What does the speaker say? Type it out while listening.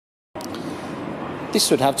This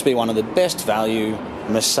would have to be one of the best value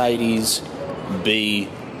Mercedes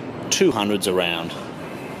B200s around.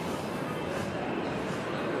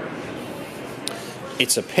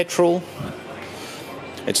 It's a petrol,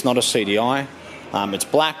 it's not a CDI, it's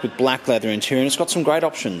black with black leather interior, and it's got some great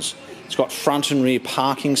options. It's got front and rear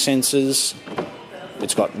parking sensors,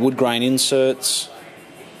 it's got wood grain inserts,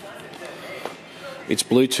 it's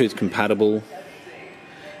Bluetooth compatible,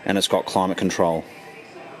 and it's got climate control.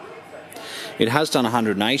 It has done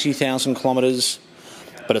 180,000 kilometres,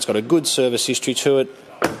 but it's got a good service history to it.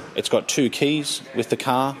 It's got 2 keys with the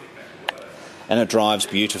car, and it drives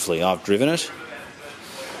beautifully. I've driven it,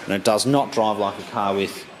 and it does not drive like a car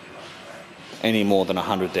with any more than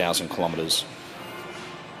 100,000 kilometres.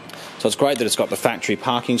 So it's great that it's got the factory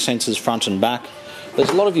parking sensors front and back. There's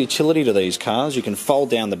a lot of utility to these cars. You can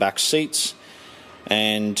fold down the back seats,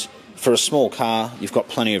 and for a small car, you've got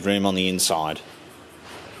plenty of room on the inside.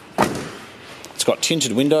 It's got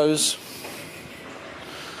tinted windows.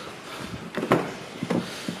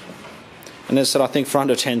 And as I said, I think for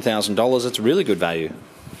under $10,000, it's really good value.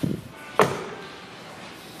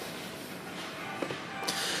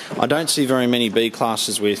 I don't see very many B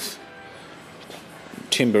classes with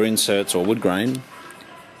timber inserts or wood grain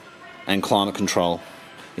and climate control.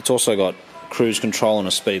 It's also got cruise control and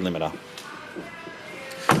a speed limiter.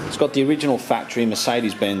 It's got the original factory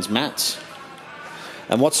Mercedes-Benz mats.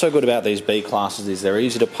 And what's so good about these B classes is they're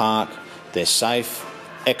easy to park, they're safe,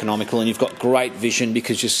 economical, and you've got great vision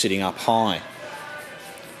because you're sitting up high.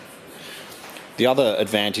 The other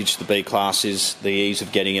advantage to the B class is the ease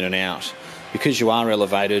of getting in and out. Because you are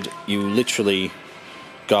elevated, you literally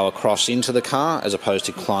go across into the car as opposed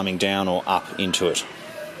to climbing down or up into it,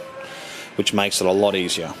 which makes it a lot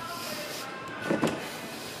easier.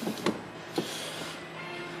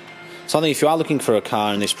 So I think if you are looking for a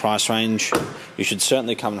car in this price range, you should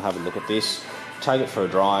certainly come and have a look at this. Take it for a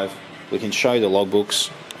drive. We can show you the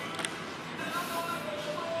logbooks.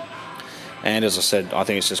 And as I said, I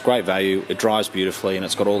think it's just great value. It drives beautifully, and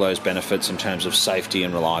it's got all those benefits in terms of safety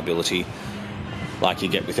and reliability like you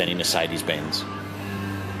get with any Mercedes-Benz.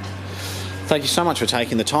 Thank you so much for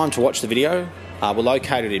taking the time to watch the video. We're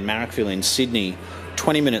located in Marrickville in Sydney,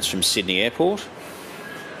 20 minutes from Sydney Airport.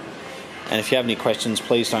 And if you have any questions,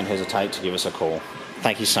 please don't hesitate to give us a call.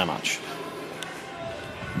 Thank you so much.